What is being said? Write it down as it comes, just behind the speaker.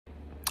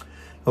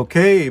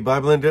Okay,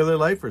 Bible and Daily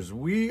Lifers,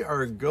 we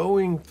are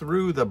going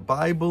through the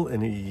Bible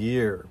in a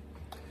year.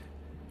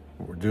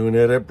 We're doing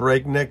it at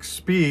breakneck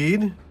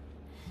speed,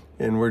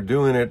 and we're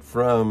doing it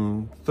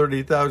from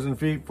 30,000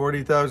 feet,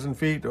 40,000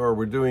 feet, or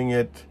we're doing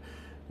it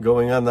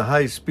going on the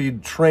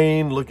high-speed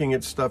train, looking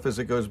at stuff as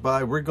it goes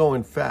by. We're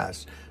going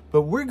fast,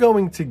 but we're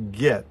going to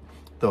get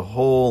the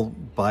whole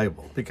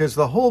Bible, because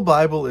the whole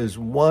Bible is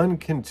one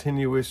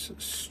continuous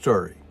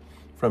story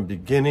from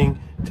beginning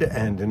to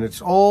end, and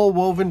it's all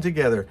woven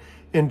together.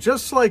 And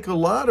just like a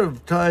lot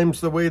of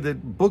times the way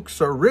that books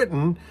are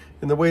written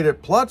and the way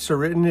that plots are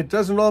written, it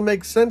doesn't all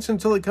make sense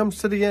until it comes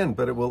to the end,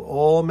 but it will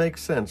all make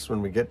sense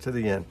when we get to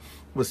the end.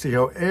 We'll see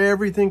how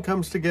everything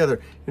comes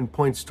together and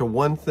points to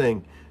one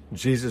thing,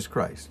 Jesus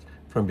Christ,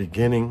 from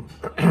beginning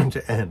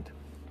to end.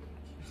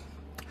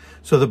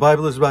 So the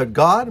Bible is about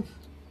God,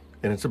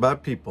 and it's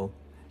about people,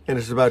 and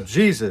it's about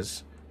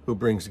Jesus, who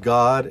brings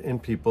God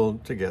and people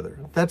together.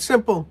 That's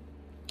simple.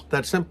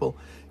 That's simple.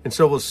 And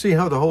so we'll see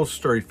how the whole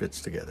story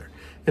fits together.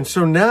 And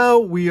so now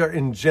we are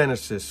in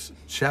Genesis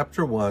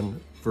chapter 1,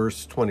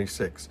 verse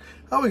 26.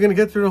 How are we going to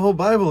get through the whole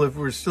Bible if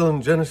we're still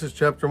in Genesis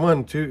chapter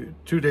 1,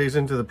 two days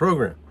into the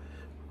program?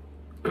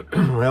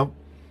 Well,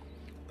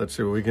 let's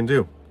see what we can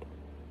do.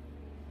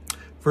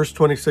 Verse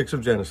 26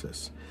 of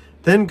Genesis.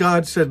 Then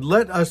God said,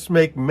 "Let us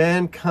make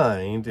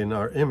mankind in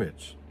our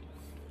image,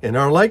 in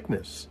our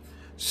likeness,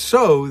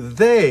 so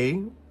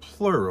they,"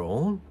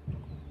 plural,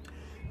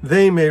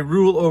 "they may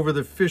rule over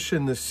the fish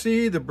in the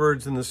sea, the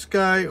birds in the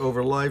sky,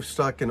 over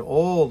livestock and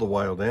all the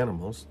wild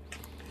animals,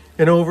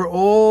 and over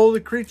all the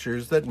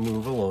creatures that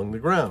move along the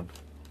ground."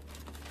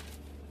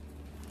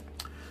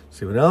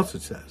 See what else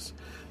it says.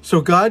 So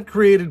God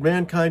created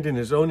mankind in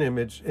his own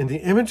image. In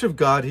the image of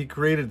God, he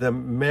created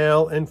them,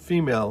 male and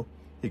female,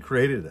 he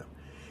created them.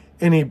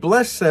 And he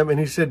blessed them, and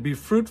he said, "Be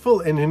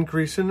fruitful and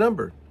increase in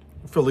number.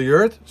 Fill the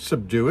earth,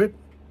 subdue it,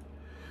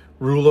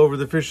 rule over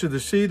the fish of the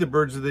sea, the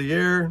birds of the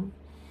air,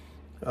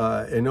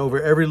 and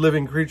over every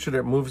living creature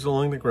that moves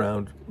along the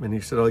ground." And he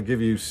said, "I'll give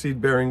you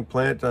seed-bearing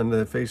plant on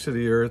the face of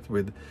the earth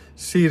with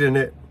seed in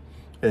it,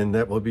 and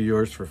that will be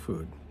yours for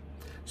food."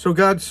 So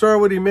God saw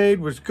what he made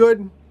was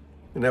good,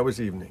 and that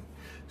was evening.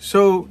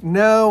 So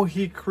now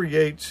he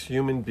creates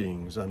human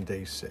beings on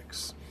day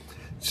 6.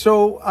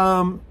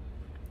 So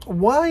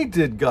why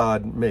did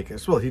God make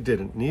us? Well, he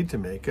didn't need to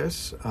make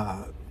us.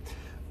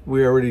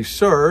 We already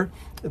saw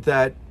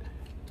that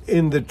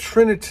in the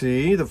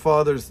Trinity, the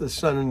Father, the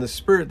Son, and the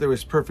Spirit, there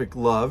was perfect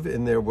love,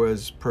 and there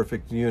was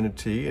perfect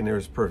unity, and there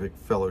was perfect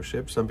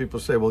fellowship. Some people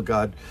say, well,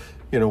 God,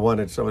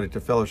 wanted somebody to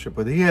fellowship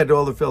with. He had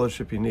all the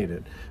fellowship he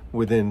needed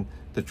within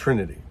the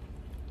Trinity.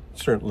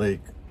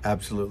 Certainly,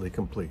 absolutely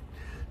complete.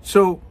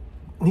 So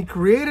he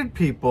created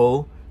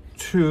people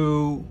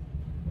to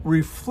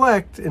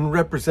reflect and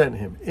represent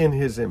him in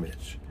his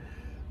image.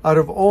 Out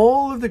of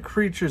all of the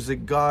creatures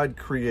that God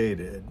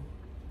created,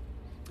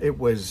 it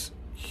was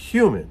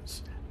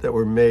humans that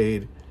were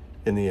made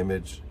in the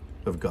image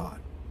of God.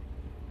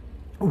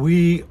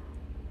 We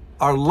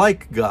are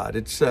like God.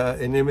 It's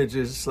an image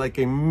is like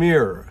a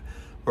mirror,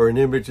 or an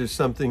image is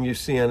something you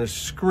see on a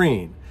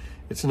screen.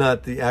 It's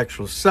not the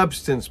actual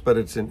substance, but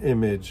it's an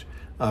image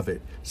of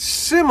it.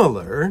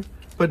 Similar,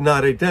 but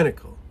not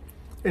identical.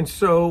 And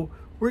so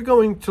we're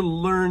going to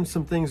learn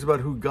some things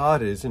about who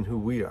God is and who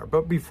we are.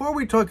 But before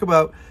we talk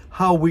about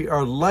how we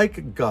are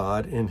like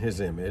God in his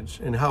image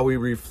and how we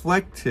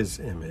reflect his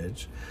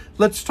image,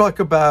 let's talk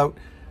about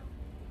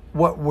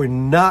what we're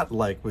not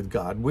like with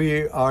God.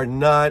 We are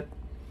not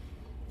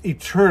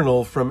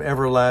eternal from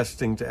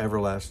everlasting to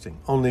everlasting.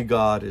 Only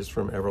God is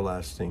from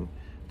everlasting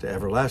to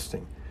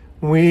everlasting.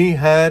 We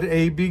had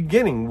a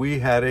beginning. We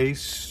had a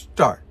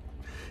start.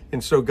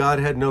 And so God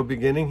had no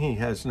beginning. He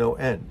has no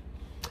end.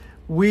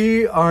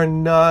 We are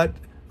not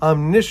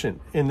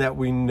omniscient in that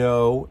we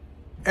know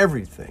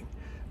everything.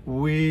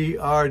 We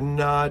are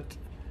not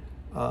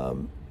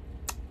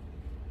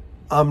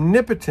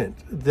omnipotent,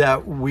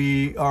 that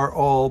we are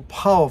all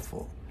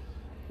powerful.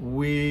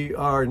 We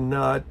are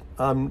not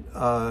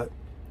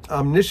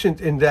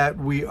omniscient in that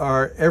we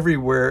are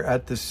everywhere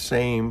at the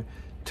same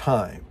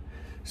time.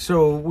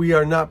 So we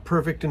are not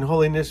perfect in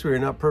holiness. We are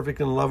not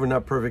perfect in love. We're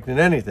not perfect in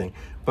anything,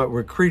 but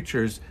we're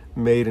creatures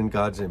made in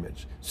God's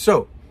image.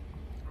 So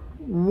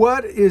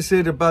what is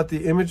it about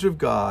the image of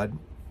God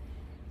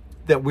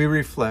that we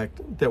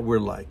reflect, that we're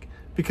like?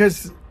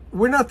 Because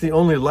we're not the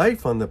only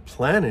life on the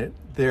planet.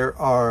 There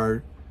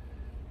are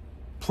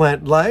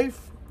plant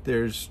life,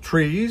 there's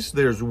trees,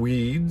 there's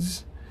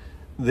weeds,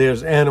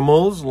 there's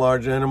animals,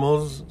 large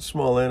animals,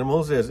 small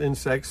animals, there's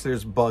insects,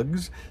 there's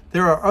bugs.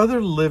 There are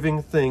other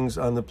living things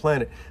on the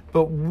planet.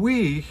 But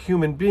we,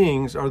 human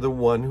beings, are the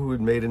one who was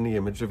made in the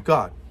image of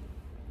God.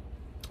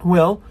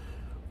 Well,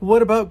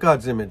 what about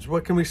God's image?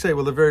 What can we say?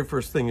 Well, the very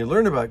first thing you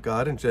learn about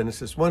God in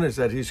Genesis 1 is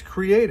that he's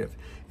creative.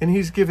 And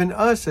he's given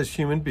us as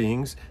human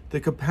beings the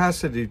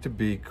capacity to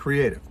be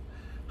creative.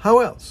 How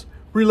else?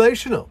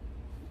 Relational.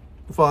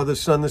 Father,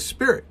 Son, the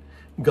Spirit.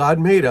 God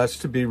made us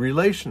to be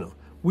relational.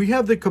 We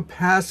have the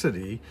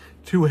capacity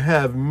to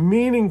have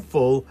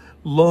meaningful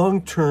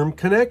long-term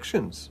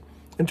connections.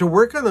 and to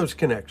work on those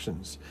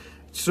connections.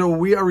 So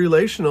we are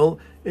relational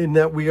in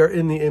that we are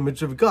in the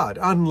image of God.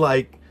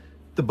 Unlike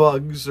the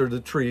bugs or the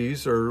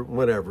trees or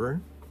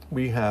whatever,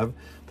 we have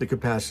the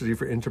capacity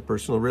for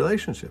interpersonal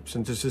relationships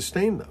and to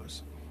sustain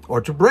those or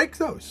to break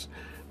those.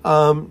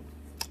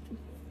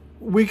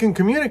 We can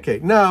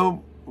communicate.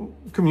 Now,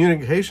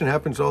 communication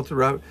happens all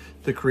throughout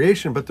the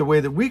creation, but the way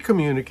that we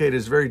communicate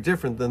is very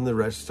different than the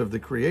rest of the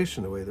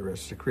creation, the way the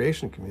rest of the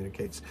creation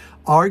communicates.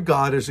 Our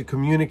God is a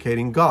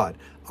communicating God.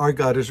 Our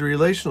God is a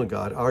relational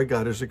God. Our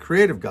God is a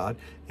creative God,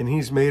 and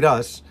he's made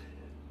us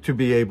to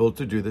be able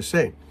to do the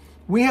same.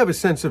 We have a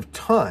sense of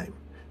time,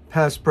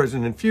 past,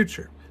 present, and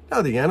future.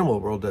 Now, the animal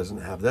world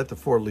doesn't have that. The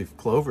four-leaf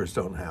clovers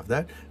don't have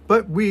that.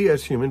 But we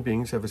as human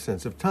beings have a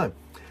sense of time.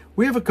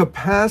 We have a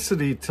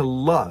capacity to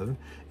love,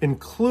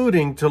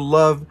 including to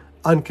love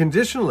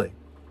unconditionally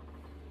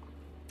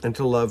and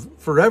to love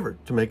forever,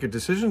 to make a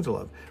decision to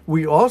love.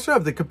 We also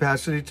have the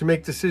capacity to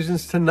make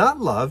decisions to not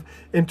love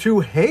and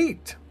to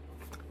hate,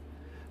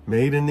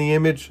 made in the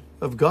image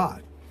of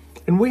God.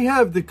 And we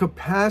have the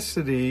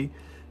capacity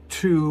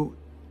to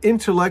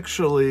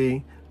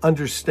intellectually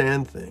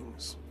understand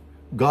things.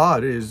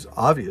 God is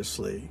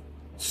obviously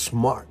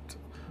smart.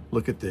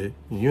 Look at the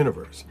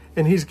universe.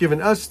 And he's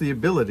given us the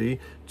ability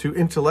to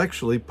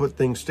intellectually put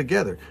things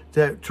together,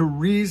 to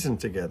reason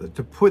together,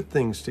 to put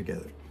things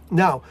together.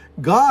 Now,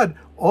 God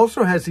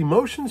also has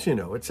emotions, you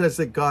know. It says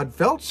that God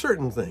felt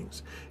certain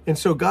things. And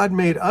so God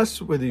made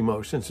us with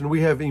emotions, and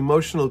we have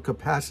emotional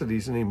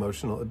capacities and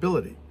emotional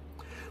ability.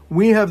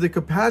 We have the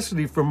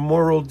capacity for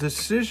moral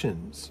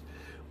decisions.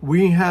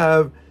 We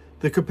have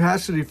the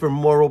capacity for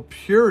moral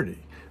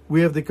purity.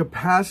 We have the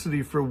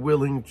capacity for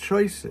willing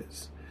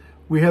choices.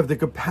 We have the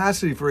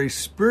capacity for a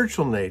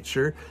spiritual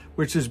nature,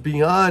 which is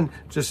beyond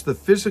just the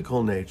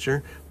physical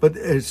nature, but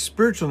a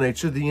spiritual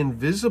nature, the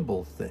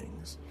invisible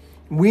things.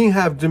 We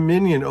have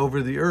dominion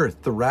over the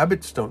earth. The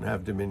rabbits don't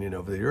have dominion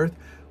over the earth.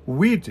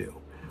 We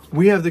do.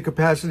 We have the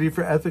capacity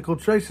for ethical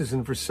choices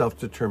and for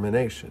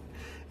self-determination.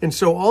 And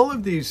so all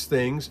of these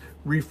things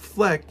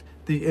reflect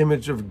the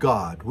image of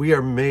God. We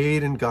are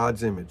made in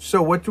God's image.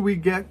 So what do we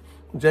get?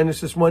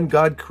 Genesis 1,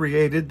 God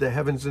created the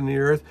heavens and the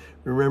earth.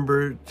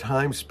 Remember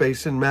time,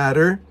 space, and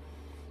matter.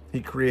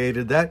 He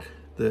created that.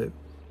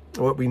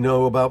 What we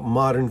know about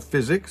modern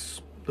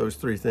physics, those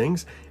three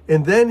things.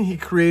 And then he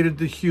created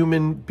the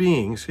human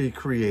beings. He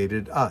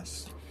created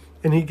us.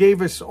 And he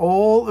gave us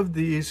all of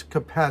these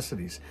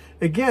capacities.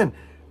 Again,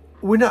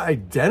 we're not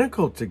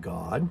identical to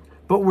God,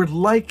 but we're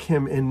like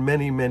him in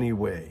many, many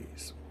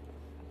ways.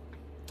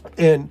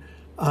 And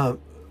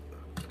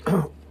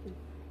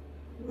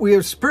we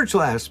have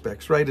spiritual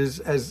aspects, right,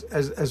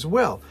 as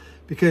well,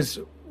 because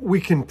we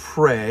can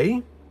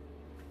pray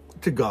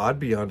to God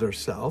beyond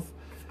ourselves.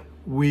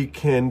 We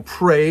can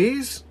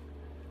praise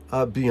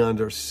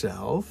beyond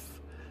ourselves.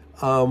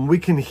 We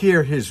can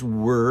hear his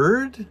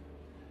word,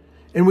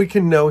 and we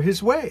can know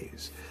his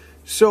ways.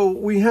 So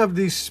we have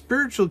these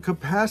spiritual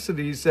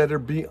capacities that are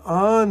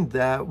beyond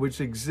that which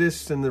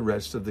exists in the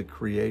rest of the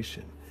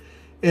creation.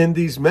 And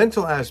these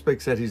mental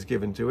aspects that he's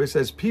given to us,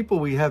 as people,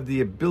 we have the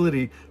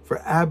ability for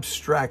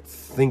abstract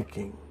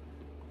thinking,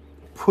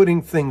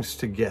 putting things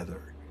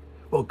together.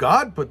 Well,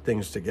 God put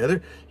things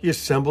together. He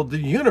assembled the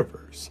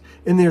universe,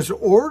 and there's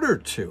order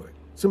to it.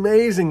 It's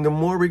amazing. The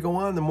more we go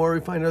on, the more we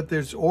find out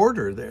there's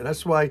order there.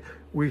 That's why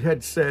we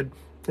had said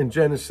in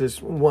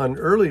Genesis 1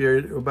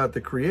 earlier about the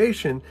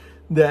creation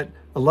that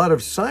a lot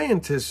of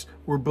scientists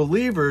were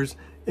believers,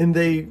 and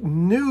they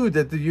knew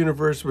that the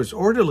universe was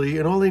orderly,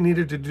 and all they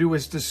needed to do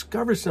was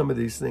discover some of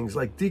these things,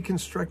 like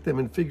deconstruct them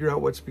and figure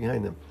out what's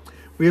behind them.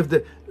 We have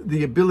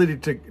the ability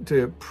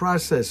to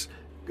process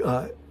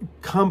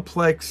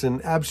complex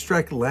and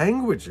abstract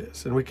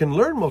languages, and we can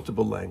learn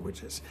multiple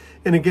languages.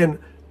 And again,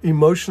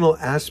 emotional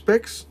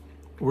aspects,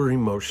 we're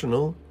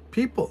emotional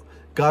people.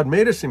 God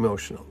made us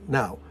emotional.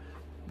 Now,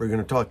 we're going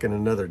to talk in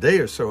another day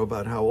or so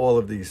about how all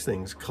of these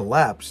things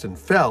collapsed and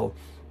fell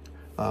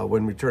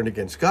when we turned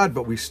against God,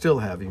 but we still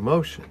have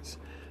emotions.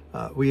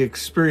 We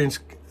experience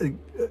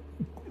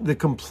the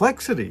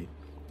complexity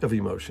of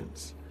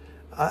emotions.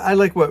 I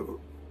like what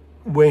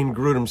Wayne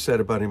Grudem said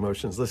about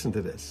emotions. Listen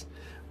to this.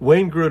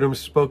 Wayne Grudem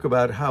spoke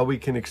about how we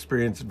can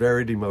experience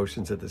varied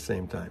emotions at the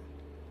same time.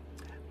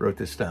 Wrote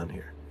this down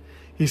here.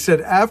 He said,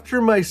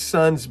 after my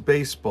son's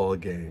baseball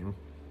game,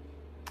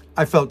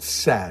 I felt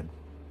sad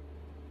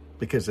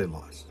because they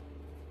lost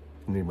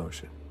in the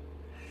emotion.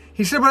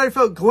 He said, but I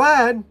felt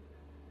glad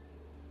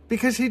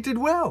because he did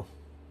well.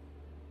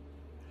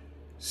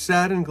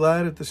 Sad and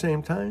glad at the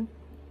same time.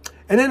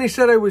 And then he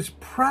said, I was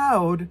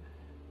proud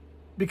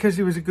because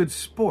he was a good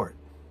sport.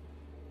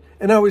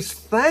 And I was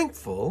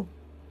thankful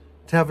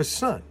to have a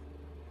son.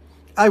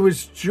 I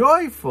was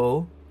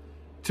joyful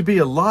to be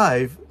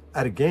alive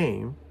at a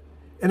game.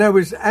 And I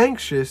was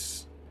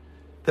anxious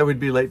that we'd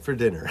be late for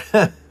dinner.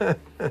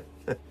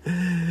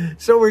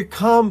 So we're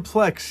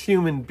complex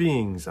human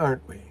beings,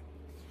 aren't we?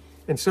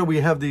 And so we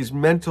have these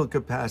mental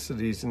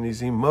capacities and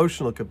these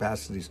emotional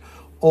capacities,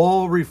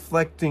 all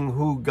reflecting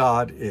who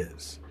God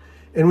is.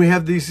 And we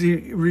have these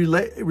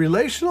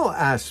relational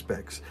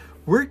aspects.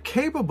 We're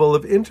capable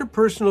of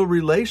interpersonal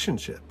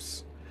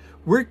relationships.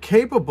 We're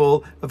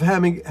capable of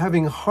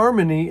having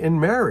harmony in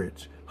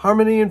marriage,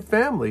 harmony in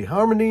family,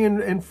 harmony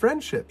in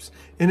friendships,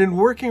 and in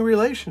working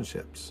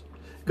relationships.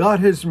 God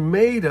has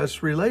made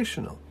us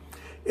relational.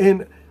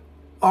 And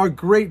our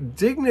great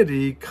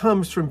dignity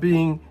comes from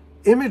being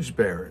image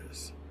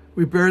bearers.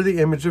 We bear the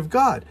image of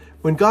God.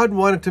 When God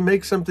wanted to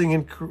make something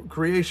in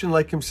creation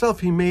like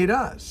himself, he made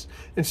us.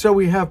 And so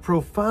we have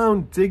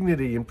profound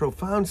dignity and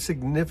profound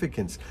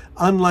significance,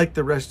 unlike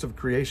the rest of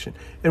creation.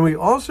 And we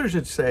also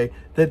should say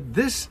that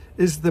this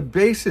is the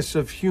basis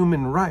of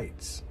human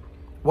rights.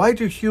 Why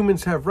do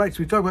humans have rights?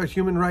 We talk about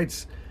human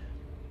rights,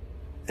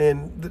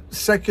 and the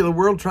secular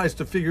world tries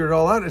to figure it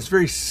all out. It's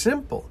very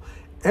simple.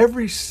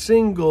 Every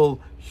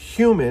single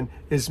human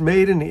is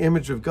made in the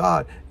image of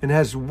God and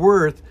has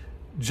worth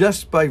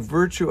just by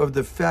virtue of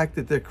the fact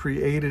that they're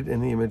created in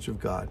the image of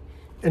God.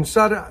 And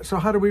so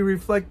how do we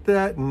reflect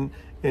that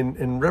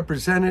and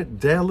represent it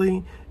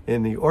daily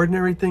in the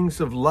ordinary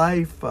things of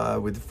life,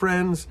 with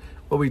friends?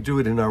 Well, we do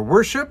it in our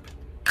worship,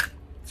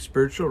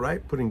 spiritual,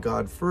 right? Putting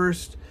God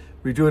first.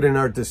 We do it in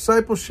our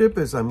discipleship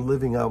as I'm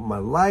living out my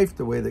life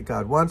the way that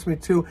God wants me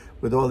to,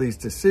 with all these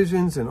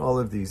decisions and all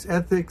of these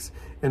ethics.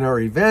 In our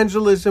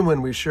evangelism,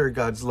 when we share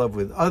God's love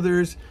with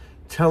others,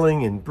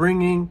 telling and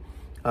bringing.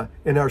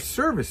 In our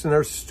service, in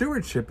our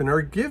stewardship, in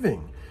our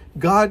giving.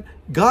 God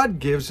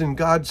gives and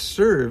God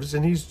serves,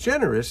 and he's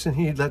generous, and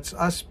he lets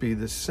us be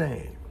the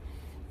same.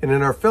 And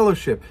in our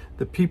fellowship,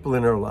 the people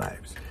in our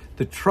lives,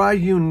 the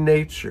triune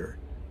nature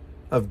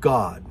of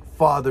God,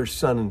 Father,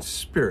 Son, and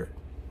Spirit,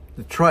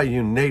 the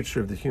triune nature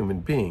of the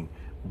human being,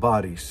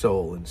 body,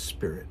 soul, and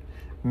spirit,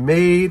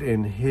 made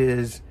in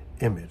his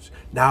image.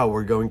 Now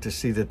we're going to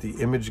see that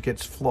the image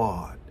gets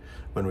flawed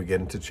when we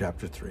get into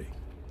chapter 3.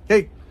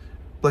 Hey,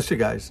 bless you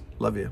guys. Love you.